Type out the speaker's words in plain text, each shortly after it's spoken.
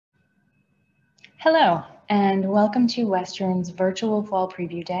Hello, and welcome to Western's virtual Fall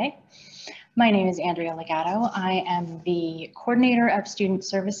Preview Day. My name is Andrea Legato. I am the Coordinator of Student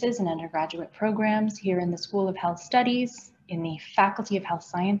Services and Undergraduate Programs here in the School of Health Studies in the Faculty of Health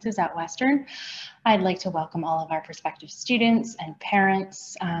Sciences at Western. I'd like to welcome all of our prospective students and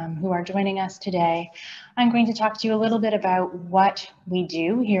parents who are joining us today. I'm going to talk to you a little bit about what we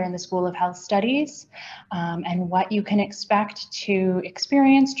do here in the School of Health Studies and what you can expect to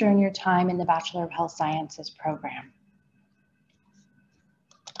experience during your time in the Bachelor of Health Sciences program.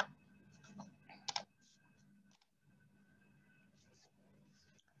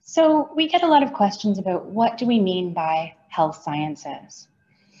 So we get a lot of questions about what do we mean by health sciences?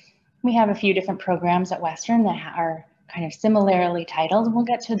 We have a few different programs at Western that are kind of similarly titled. We'll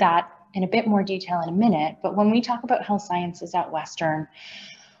get to that in a bit more detail in a minute, but when we talk about health sciences at Western,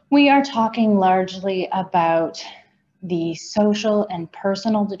 we are talking largely about the social and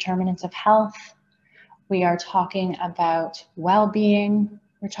personal determinants of health. We are talking about well-being.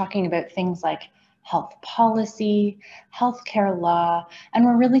 We're talking about things like health policy, healthcare law, and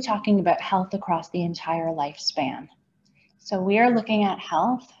we're really talking about health across the entire lifespan. So we are looking at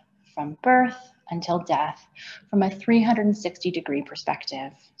health from birth until death from a 360-degree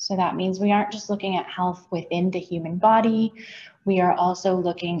perspective. So that means we aren't just looking at health within the human body, we are also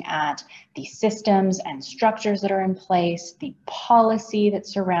looking at the systems and structures that are in place, the policy that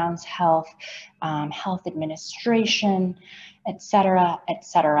surrounds health, health administration, et cetera,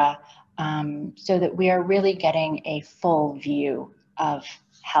 so that we are really getting a full view of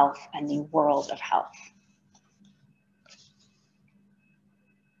health and the world of health.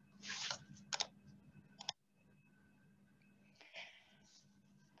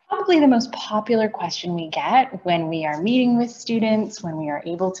 Probably the most popular question we get when we are meeting with students, when we are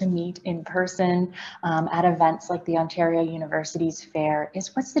able to meet in person at events like the Ontario University's Fair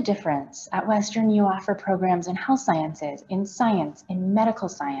is, what's the difference? At Western, you offer programs in health sciences, in science, in medical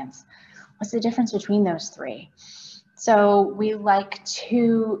science. What's the difference between those three? So we like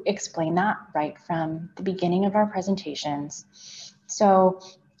to explain that right from the beginning of our presentations. So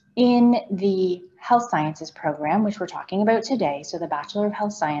in the health sciences program, which we're talking about today, so the Bachelor of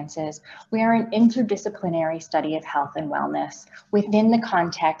Health Sciences, we are an interdisciplinary study of health and wellness within the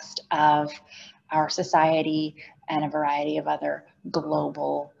context of our society and a variety of other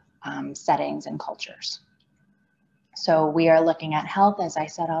global settings and cultures. So we are looking at health, as I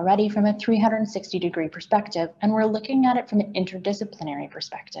said already, from a 360-degree perspective, and we're looking at it from an interdisciplinary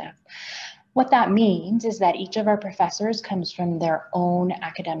perspective. What that means is that each of our professors comes from their own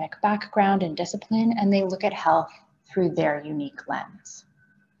academic background and discipline, and they look at health through their unique lens.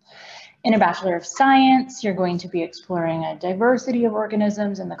 In a Bachelor of Science, you're going to be exploring a diversity of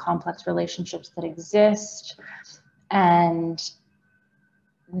organisms and the complex relationships that exist, and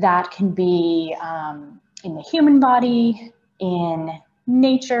that can be in the human body, in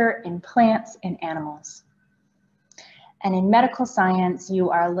nature, in plants, in animals. And in medical science, you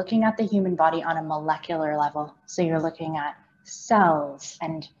are looking at the human body on a molecular level. So you're looking at cells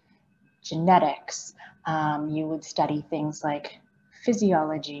and genetics. You would study things like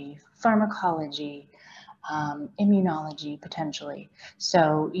physiology, pharmacology, immunology, potentially.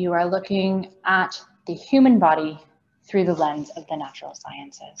 So you are looking at the human body through the lens of the natural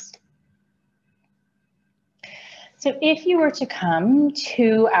sciences. So if you were to come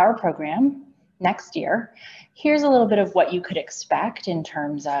to our program next year, here's a little bit of what you could expect in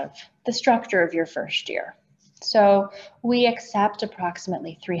terms of the structure of your first year. So we accept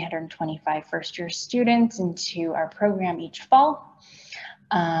approximately 325 first-year students into our program each fall,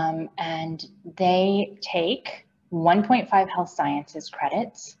 and they take 1.5 health sciences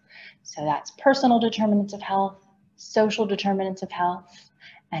credits. So that's personal determinants of health, social determinants of health,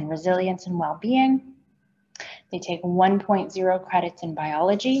 and resilience and well-being. They take 1.0 credits in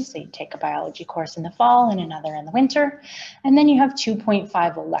biology, so you take a biology course in the fall and another in the winter, and then you have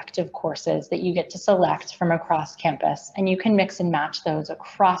 2.5 elective courses that you get to select from across campus, and you can mix and match those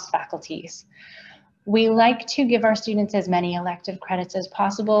across faculties. We like to give our students as many elective credits as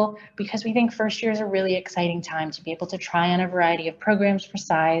possible because we think first year is a really exciting time to be able to try on a variety of programs for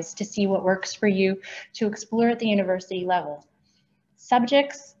size, to see what works for you, to explore at the university level.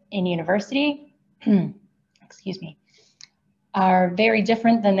 Subjects in university, excuse me, are very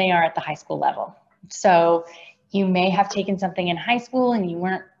different than they are at the high school level. So you may have taken something in high school and you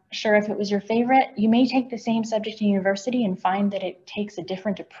weren't sure if it was your favorite. You may take the same subject in university and find that it takes a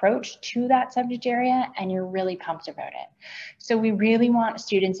different approach to that subject area and you're really pumped about it. So we really want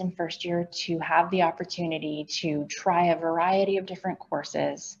students in first year to have the opportunity to try a variety of different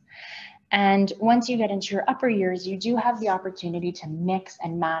courses. And once you get into your upper years, you do have the opportunity to mix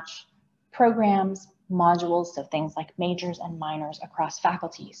and match Programs, modules, so things like majors and minors across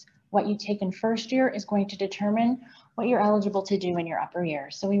faculties. What you take in first year is going to determine what you're eligible to do in your upper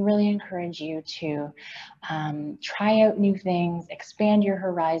years. So we really encourage you to try out new things, expand your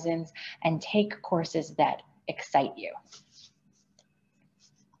horizons, and take courses that excite you.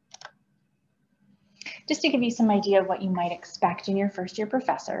 Just to give you some idea of what you might expect in your first year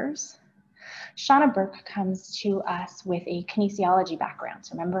professors, Shauna Burke comes to us with a kinesiology background.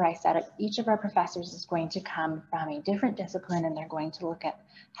 So remember I said each of our professors is going to come from a different discipline and they're going to look at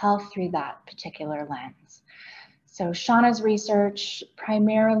health through that particular lens. So Shauna's research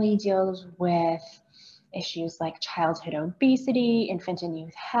primarily deals with issues like childhood obesity, infant and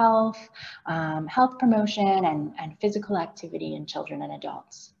youth health, health promotion, and physical activity in children and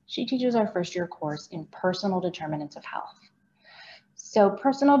adults. She teaches our first year course in personal determinants of health. So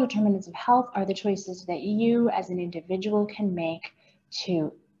personal determinants of health are the choices that you as an individual can make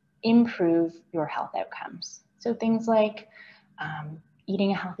to improve your health outcomes. So things like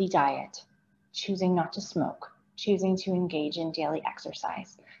eating a healthy diet, choosing not to smoke, choosing to engage in daily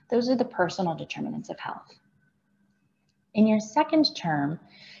exercise. Those are the personal determinants of health. In your second term,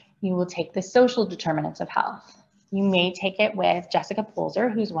 you will take the social determinants of health. You may take it with Jessica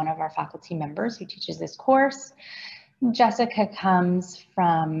Polzer, who's one of our faculty members who teaches this course. Jessica comes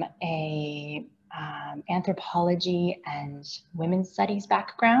from a anthropology and women's studies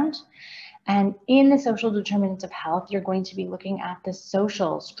background. And in the social determinants of health, you're going to be looking at the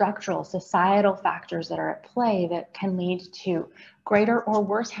social, structural, societal factors that are at play that can lead to greater or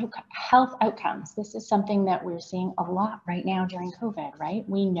worse health outcomes. This is something that we're seeing a lot right now during COVID, right?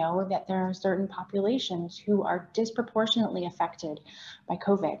 We know that there are certain populations who are disproportionately affected by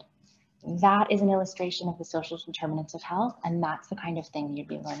COVID. That is an illustration of the social determinants of health, and that's the kind of thing you'd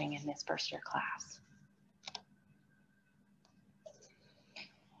be learning in this first year class.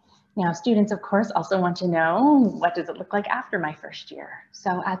 Now, students, of course, also want to know, what does it look like after my first year?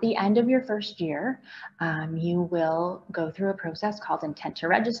 So at the end of your first year, you will go through a process called intent to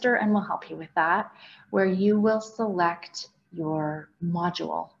register, and we'll help you with that, where you will select your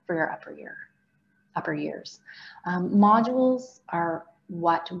module for your upper years. Modules are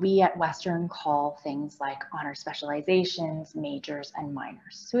what we at Western call things like honor specializations, majors, and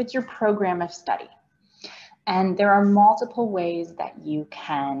minors. So it's your program of study. And there are multiple ways that you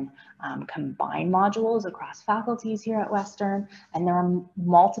can combine modules across faculties here at Western, and there are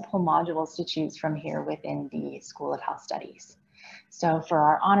multiple modules to choose from here within the School of Health Studies. So for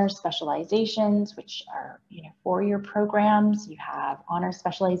our honors specializations, which are 4-year programs, you have honors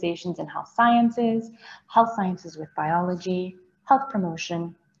specializations in health sciences with biology, health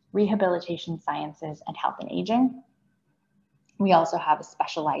promotion, rehabilitation sciences, and health and aging. We also have a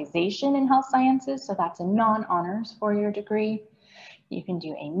specialization in health sciences, so that's a non-honors 4-year degree. You can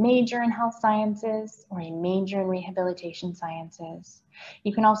do a major in health sciences or a major in rehabilitation sciences.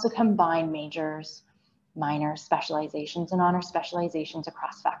 You can also combine majors, minor specializations, and honor specializations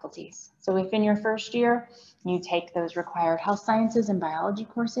across faculties. So if in your first year, you take those required health sciences and biology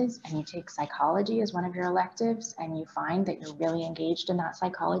courses, and you take psychology as one of your electives, and you find that you're really engaged in that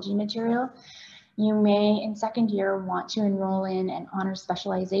psychology material, you may, in second year, want to enroll in an honors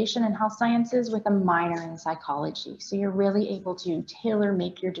specialization in health sciences with a minor in psychology. So you're really able to tailor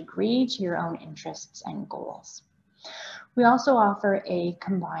make your degree to your own interests and goals. We also offer a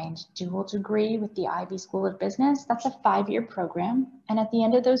combined dual degree with the Ivy School of Business. That's a 5-year program. And at the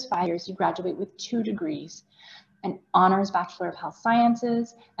end of those 5 years, you graduate with 2 degrees, an honors Bachelor of Health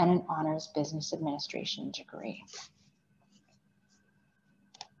Sciences and an honors Business Administration degree.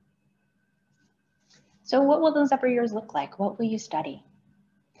 So what will those upper years look like? What will you study?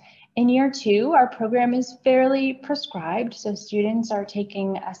 In year 2, our program is fairly prescribed. So students are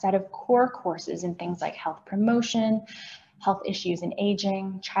taking a set of core courses in things like health promotion, health issues in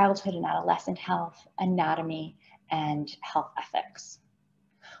aging, childhood and adolescent health, anatomy, and health ethics.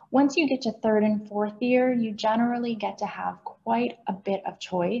 Once you get to 3rd and 4th year, you generally get to have quite a bit of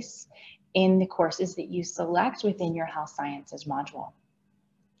choice in the courses that you select within your health sciences module.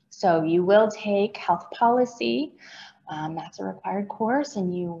 So you will take health policy, that's a required course,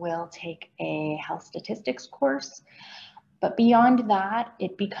 and you will take a health statistics course. But beyond that,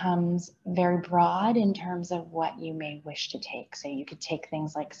 it becomes very broad in terms of what you may wish to take. So you could take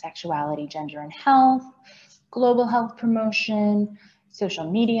things like sexuality, gender, and health, global health promotion,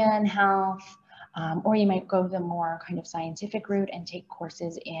 social media and health, Or you might go the more kind of scientific route and take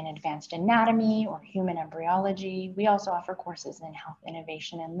courses in advanced anatomy or human embryology. We also offer courses in health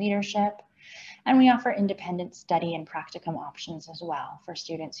innovation and leadership. And we offer independent study and practicum options as well for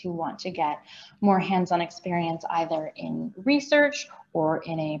students who want to get more hands-on experience either in research or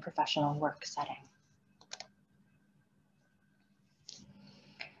in a professional work setting.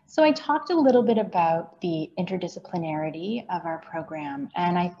 So I talked a little bit about the interdisciplinarity of our program,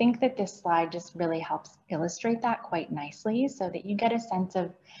 and I think that this slide just really helps illustrate that quite nicely so that you get a sense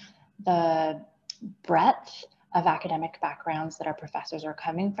of the breadth of academic backgrounds that our professors are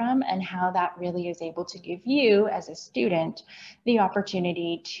coming from and how that really is able to give you as a student the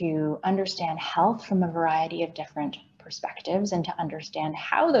opportunity to understand health from a variety of different perspectives and to understand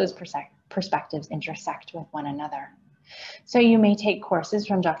how those perspectives intersect with one another. So you may take courses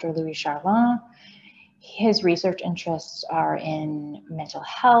from Dr. Louis Charlin. His research interests are in mental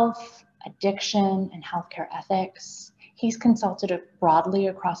health, addiction, and healthcare ethics. He's consulted broadly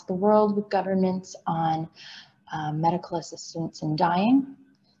across the world with governments on medical assistance in dying,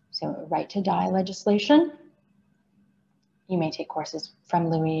 so right to die legislation. You may take courses from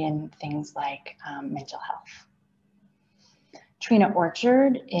Louis in things like mental health. Trina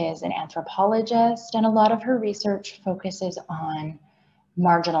Orchard is an anthropologist, and a lot of her research focuses on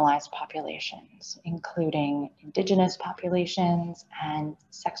marginalized populations, including indigenous populations and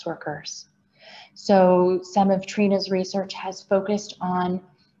sex workers. So some of Trina's research has focused on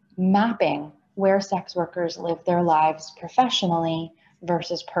mapping where sex workers live their lives professionally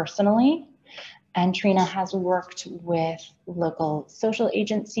versus personally. And Trina has worked with local social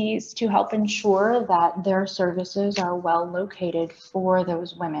agencies to help ensure that their services are well located for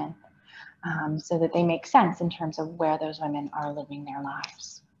those women so that they make sense in terms of where those women are living their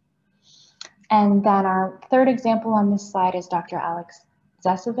lives. And then our third example on this slide is Dr. Alex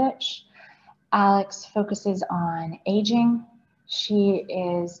Zesevich. Alex focuses on aging. She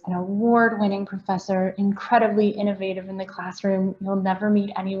is an award-winning professor, incredibly innovative in the classroom. You'll never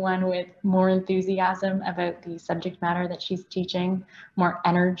meet anyone with more enthusiasm about the subject matter that she's teaching, more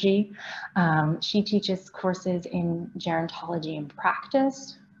energy. She teaches courses in gerontology and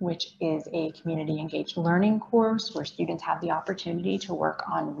practice, which is a community engaged learning course where students have the opportunity to work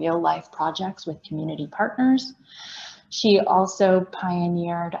on real-life projects with community partners. She also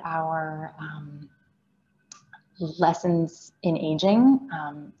pioneered our Lessons in Aging,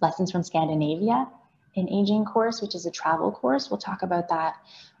 Lessons from Scandinavia in Aging course, which is a travel course. We'll talk about that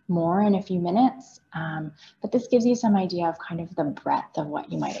more in a few minutes, but this gives you some idea of kind of the breadth of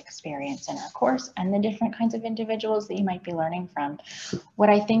what you might experience in our course and the different kinds of individuals that you might be learning from.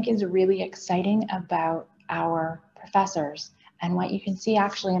 What I think is really exciting about our professors, and what you can see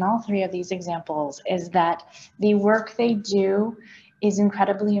actually in all three of these examples, is that the work they do is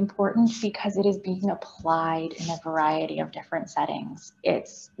incredibly important because it is being applied in a variety of different settings.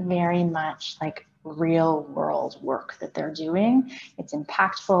 It's very much like real world work that they're doing. It's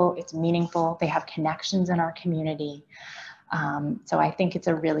impactful, it's meaningful, they have connections in our community. So I think it's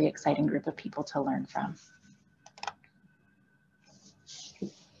a really exciting group of people to learn from.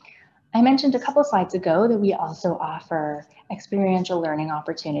 I mentioned a couple slides ago that we also offer experiential learning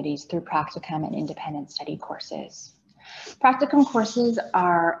opportunities through practicum and independent study courses. Practicum courses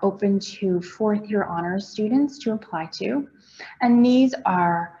are open to fourth-year honors students to apply to, and these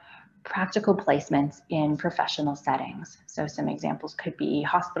are practical placements in professional settings. So some examples could be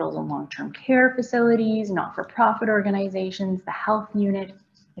hospitals and long-term care facilities, not-for-profit organizations, the health unit,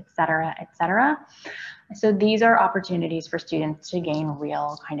 et cetera, et cetera. So these are opportunities for students to gain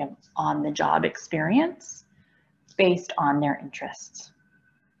real kind of on-the-job experience based on their interests.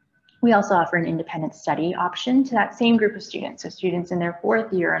 We also offer an independent study option to that same group of students. So students in their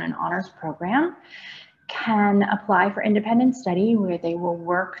fourth year in an honors program can apply for independent study where they will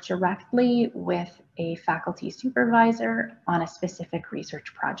work directly with a faculty supervisor on a specific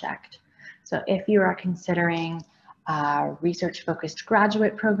research project. So if you are considering a research-focused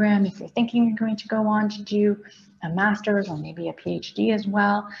graduate program, if you're thinking you're going to go on to do a master's or maybe a PhD as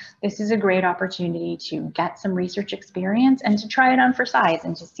well, this is a great opportunity to get some research experience and to try it on for size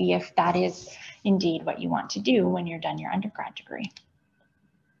and to see if that is indeed what you want to do when you're done your undergrad degree.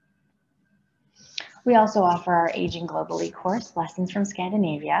 We also offer our Aging Globally course, Lessons from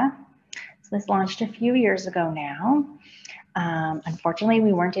Scandinavia. So this launched a few years ago now. Unfortunately,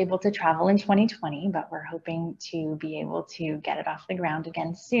 we weren't able to travel in 2020, but we're hoping to be able to get it off the ground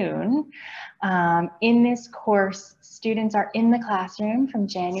again soon. In this course, students are in the classroom from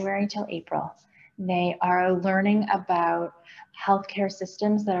January till April. They are learning about healthcare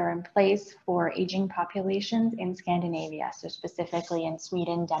systems that are in place for aging populations in Scandinavia, so specifically in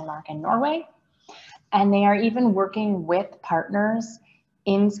Sweden, Denmark, and Norway. And they are even working with partners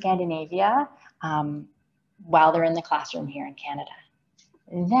in Scandinavia while they're in the classroom here in Canada.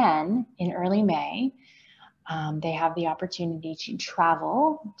 Then in early May, they have the opportunity to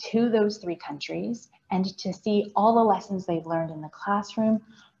travel to those 3 countries and to see all the lessons they've learned in the classroom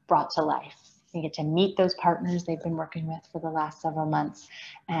brought to life. They get to meet those partners they've been working with for the last several months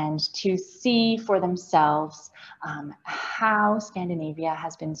and to see for themselves how Scandinavia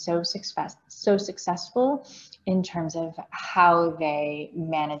has been so successful in terms of how they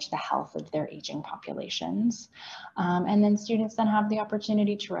manage the health of their aging populations. And then students then have the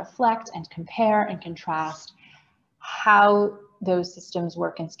opportunity to reflect and compare and contrast how those systems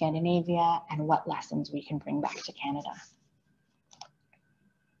work in Scandinavia and what lessons we can bring back to Canada.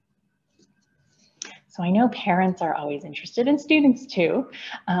 So I know parents are always interested, in students too,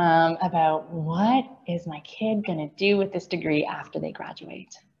 about what is my kid going to do with this degree after they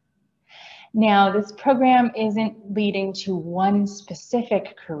graduate. Now, this program isn't leading to one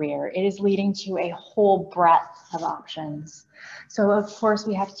specific career. It is leading to a whole breadth of options. So of course,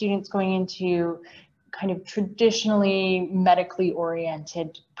 we have students going into kind of traditionally medically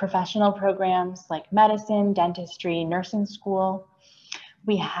oriented professional programs like medicine, dentistry, nursing school.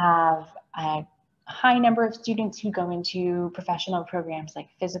 We have a high number of students who go into professional programs like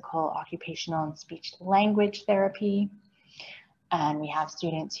physical, occupational, and speech language therapy. And we have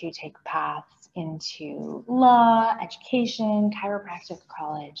students who take paths into law, education, chiropractic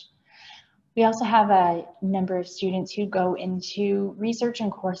college. We also have a number of students who go into research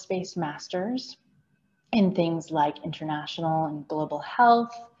and course-based masters in things like international and global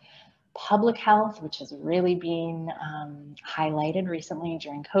health, public health, which has really been highlighted recently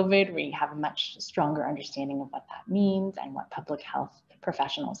during COVID. We have a much stronger understanding of what that means and what public health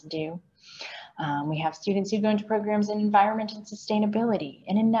professionals do. We have students who go into programs in environment and sustainability,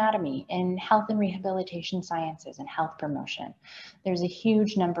 in anatomy, in health and rehabilitation sciences, and health promotion. There's a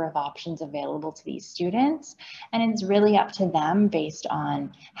huge number of options available to these students, and it's really up to them based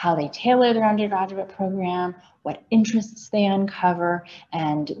on how they tailor their undergraduate program, what interests they uncover,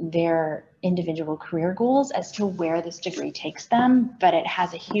 and their individual career goals as to where this degree takes them, but it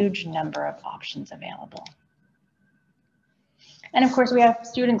has a huge number of options available. And of course, we have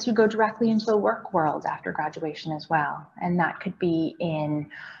students who go directly into the work world after graduation as well. And that could be in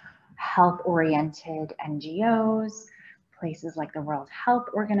health-oriented NGOs, places like the World Health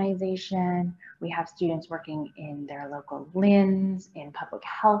Organization. We have students working in their local LINs, in public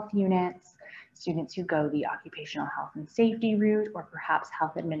health units, students who go the occupational health and safety route, or perhaps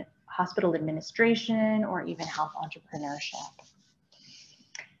hospital administration, or even health entrepreneurship.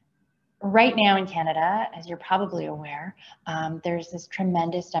 Right now in Canada, as you're probably aware, there's this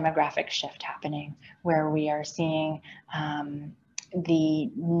tremendous demographic shift happening where we are seeing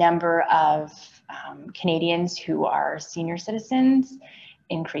the number of Canadians who are senior citizens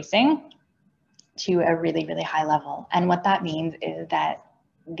increasing to a really, really high level. And what that means is that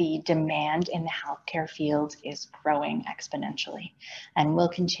the demand in the healthcare field is growing exponentially and will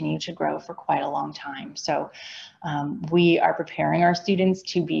continue to grow for quite a long time. So we are preparing our students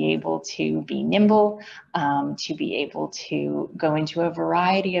to be able to be nimble, to be able to go into a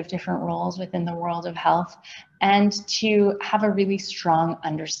variety of different roles within the world of health, and to have a really strong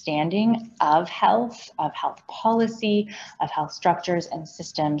understanding of health policy, of health structures and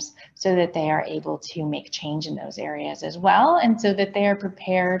systems, so that they are able to make change in those areas as well, and so that they are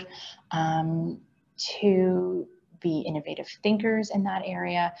prepared to be innovative thinkers in that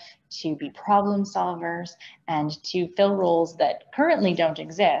area, to be problem solvers, and to fill roles that currently don't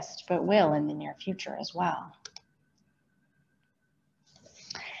exist, but will in the near future as well.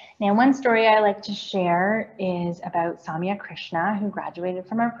 Now, one story I like to share is about Samya Krishna, who graduated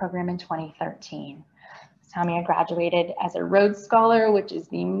from our program in 2013. Samya graduated as a Rhodes Scholar, which is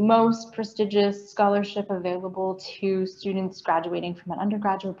the most prestigious scholarship available to students graduating from an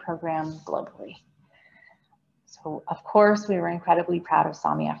undergraduate program globally. So, of course, we were incredibly proud of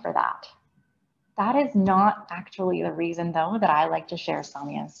Samya for that. That is not actually the reason, though, that I like to share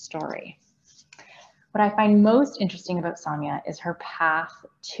Samya's story. What I find most interesting about Samya is her path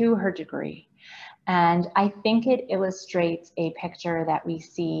to her degree. And I think it illustrates a picture that we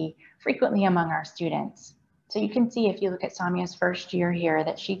see frequently among our students. So you can see, if you look at Samya's first year here,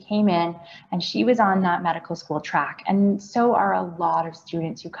 that she came in and she was on that medical school track. And so are a lot of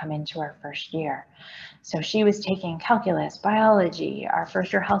students who come into our first year. So she was taking calculus, biology, our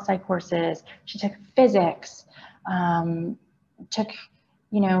first year health sci courses. She took physics, took,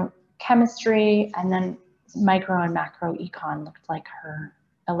 chemistry, and then micro and macro econ looked like her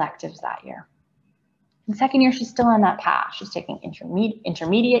electives that year. In second year, she's still on that path. She's taking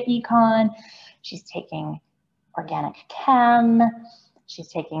intermediate econ. She's taking organic chem. She's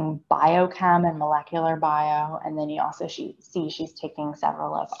taking biochem and molecular bio. And then you also see she's taking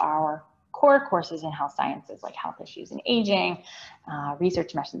several of our core courses in health sciences, like health issues and aging,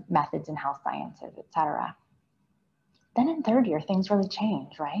 research methods in health sciences, etc. Then in third year, things really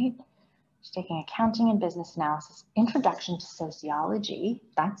change, right? She's taking accounting and business analysis, introduction to sociology,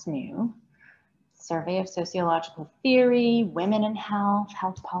 that's new, survey of sociological theory, women in health,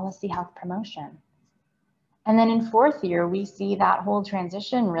 health policy, health promotion. And then in fourth year, we see that whole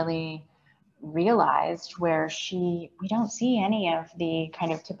transition really realized where we don't see any of the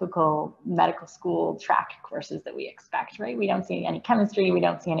kind of typical medical school track courses that we expect, right? We don't see any chemistry, we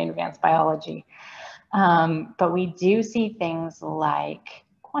don't see any advanced biology, but we do see things like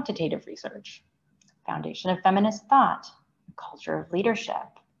quantitative research, foundation of feminist thought, culture of leadership,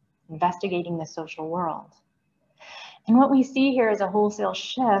 investigating the social world. And what we see here is a wholesale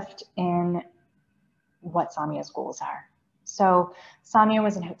shift in what Samia's goals are. So Samia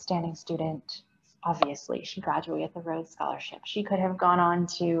was an outstanding student. Obviously, she graduated with the Rhodes Scholarship. She could have gone on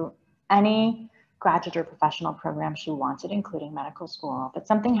to any graduate or professional program she wanted, including medical school. But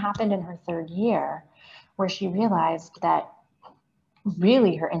something happened in her third year where she realized that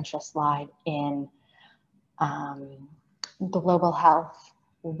really her interests lied in global health,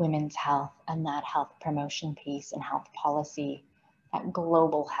 women's health, and that health promotion piece and health policy, that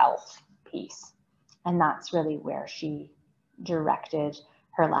global health piece. And that's really where she directed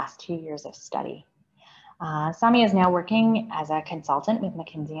her last 2 years of study. Samia is now working as a consultant with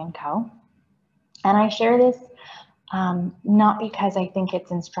McKinsey & Co. And I share this not because I think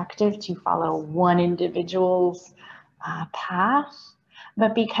it's instructive to follow one individual's path,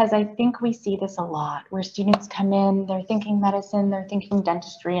 but because I think we see this a lot where students come in, they're thinking medicine, they're thinking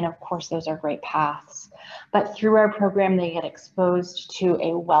dentistry, and of course those are great paths. But through our program, they get exposed to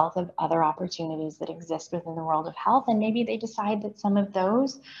a wealth of other opportunities that exist within the world of health, and maybe they decide that some of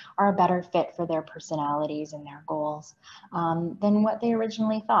those are a better fit for their personalities and their goals than what they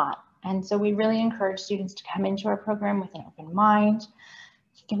originally thought. And so we really encourage students to come into our program with an open mind,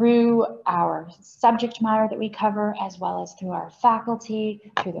 through our subject matter that we cover, as well as through our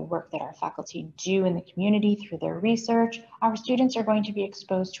faculty, through the work that our faculty do in the community, through their research. Our students are going to be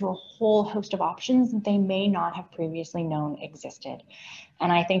exposed to a whole host of options that they may not have previously known existed.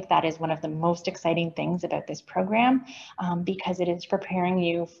 And I think that is one of the most exciting things about this program, because it is preparing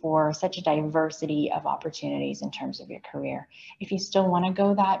you for such a diversity of opportunities in terms of your career. If you still want to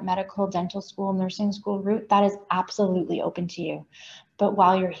go that medical, dental school, nursing school route, that is absolutely open to you. But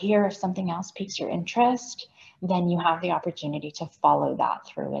while you're here, if something else piques your interest, then you have the opportunity to follow that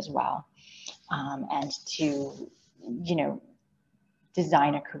through as well, and to,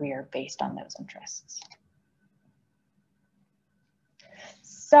 design a career based on those interests.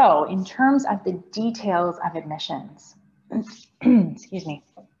 So in terms of the details of admissions, excuse me,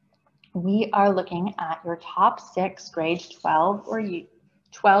 we are looking at your top 6 grade 12 or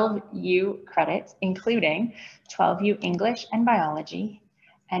 12U credits, including 12U English and biology,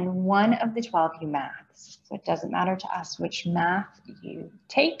 and 1 of the 12U maths. So it doesn't matter to us which math you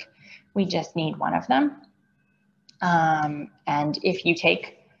take, we just need 1 of them. And if you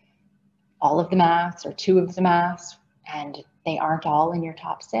take all of the maths or 2 of the maths and they aren't all in your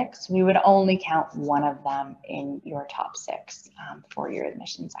top 6, we would only count 1 of them in your top 6 for your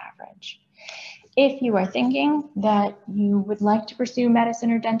admissions average. If you are thinking that you would like to pursue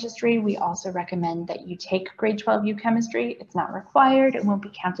medicine or dentistry, we also recommend that you take grade 12U chemistry. It's not required. It won't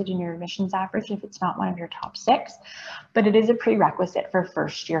be counted in your admissions average if it's not one of your top 6, but it is a prerequisite for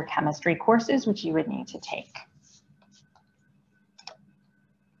first year chemistry courses, which you would need to take.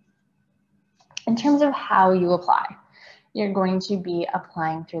 In terms of how you apply, you're going to be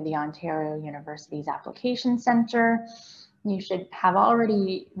applying through the Ontario University's Application Centre. You should have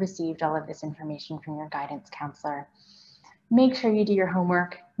already received all of this information from your guidance counselor. Make sure you do your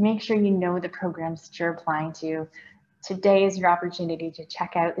homework. Make sure you know the programs that you're applying to. Today is your opportunity to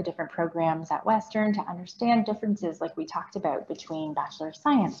check out the different programs at Western to understand differences like we talked about between Bachelor of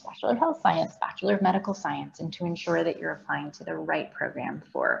Science, Bachelor of Health Science, Bachelor of Medical Science, and to ensure that you're applying to the right program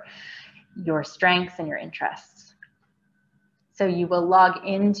for your strengths and your interests. So you will log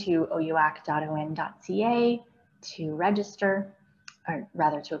into ouac.on.ca to register, or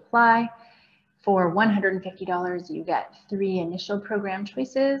rather to apply. For $150, you get 3 initial program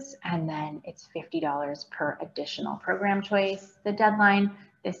choices, and then it's $50 per additional program choice. The deadline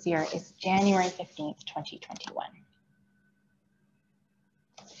this year is January 15th, 2021.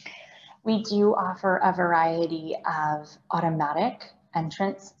 We do offer a variety of automatic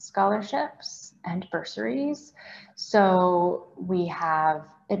entrance scholarships and bursaries. So we have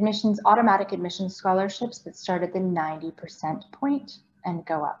automatic admissions scholarships that start at the 90% point and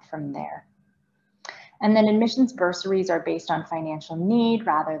go up from there. And then admissions bursaries are based on financial need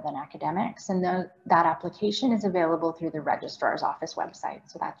rather than academics. And that application is available through the registrar's office website.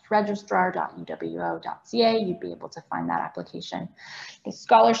 So that's registrar.uwo.ca. You'd be able to find that application. The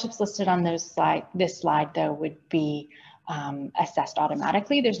scholarships listed on this slide though would be assessed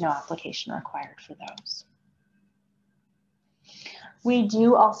automatically. There's no application required for those. We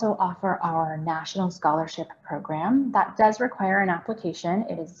do also offer our National Scholarship Program. That does require an application.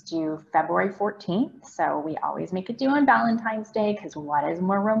 It is due February 14th, so we always make it due on Valentine's Day because what is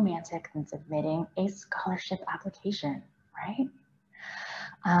more romantic than submitting a scholarship application, right?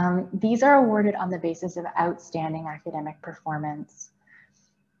 These are awarded on the basis of outstanding academic performance,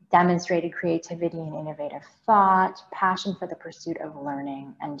 demonstrated creativity and innovative thought, passion for the pursuit of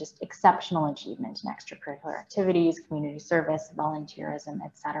learning, and just exceptional achievement in extracurricular activities, community service, volunteerism,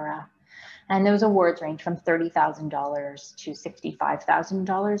 etc. And those awards range from $30,000 to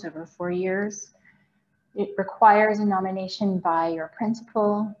 $65,000 over 4 years. It requires a nomination by your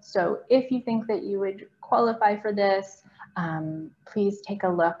principal. So if you think that you would qualify for this, please take a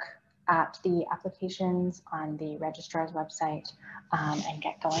look at the applications on the registrar's website and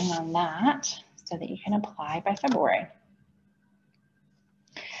get going on that so that you can apply by February.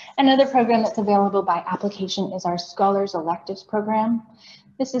 Another program that's available by application is our Scholars Electives program.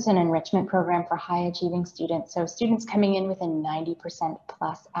 This is an enrichment program for high achieving students. So students coming in with a 90%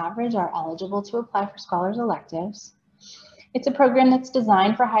 plus average are eligible to apply for Scholars Electives. It's a program that's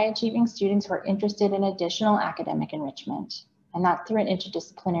designed for high achieving students who are interested in additional academic enrichment, and that's through an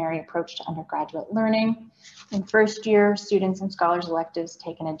interdisciplinary approach to undergraduate learning. In first year, students in Scholars Electives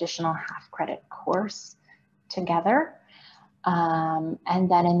take an additional half-credit course together. And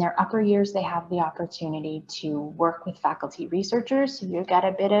then in their upper years, they have the opportunity to work with faculty researchers. So you get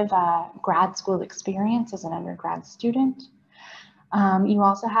a bit of grad school experience as an undergrad student. You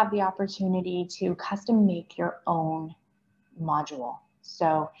also have the opportunity to custom make your own module.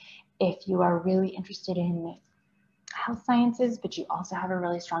 So if you are really interested in health sciences, but you also have a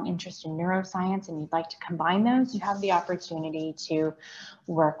really strong interest in neuroscience and you'd like to combine those, you have the opportunity to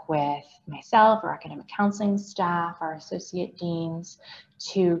work with myself or academic counseling staff, our associate deans,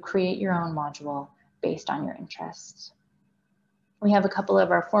 to create your own module based on your interests. We have a couple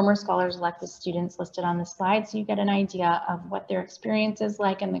of our former Scholars Elective students listed on the slide, so you get an idea of what their experience is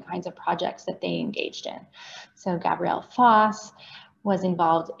like and the kinds of projects that they engaged in. So Gabrielle Foss was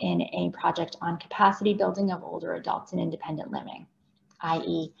involved in a project on capacity building of older adults in independent living,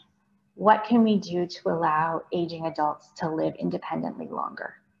 i.e., what can we do to allow aging adults to live independently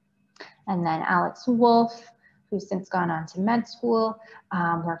longer? And then Alex Wolf, who's since gone on to med school,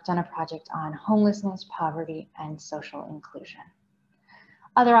 worked on a project on homelessness, poverty, and social inclusion.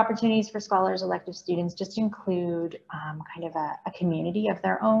 Other opportunities for Scholars Elective students just include kind of a community of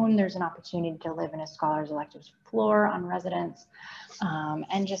their own. There's an opportunity to live in a Scholars Electives floor on residence,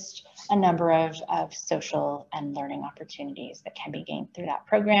 and just a number of social and learning opportunities that can be gained through that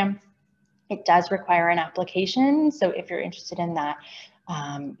program. It does require an application, so if you're interested in that,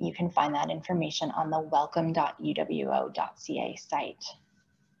 you can find that information on the welcome.uwo.ca site.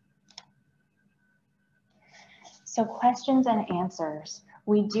 So questions and answers.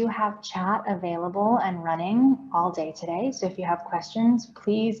 We do have chat available and running all day today. So if you have questions,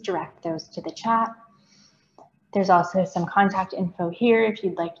 please direct those to the chat. There's also some contact info here if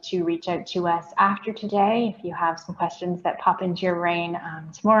you'd like to reach out to us after today. If you have some questions that pop into your brain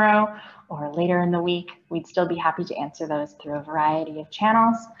tomorrow or later in the week, we'd still be happy to answer those through a variety of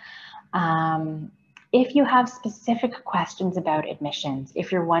channels. If you have specific questions about admissions,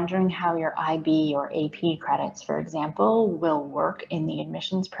 if you're wondering how your IB or AP credits, for example, will work in the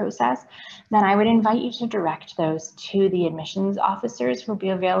admissions process, then I would invite you to direct those to the admissions officers who will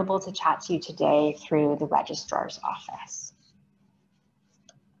be available to chat to you today through the registrar's office.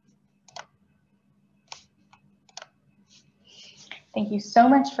 Thank you so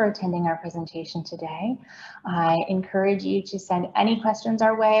much for attending our presentation today. I encourage you to send any questions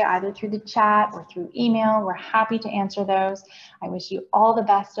our way, either through the chat or through email. We're happy to answer those. I wish you all the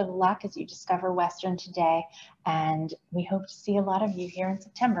best of luck as you discover Western today, and we hope to see a lot of you here in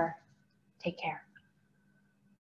September. Take care.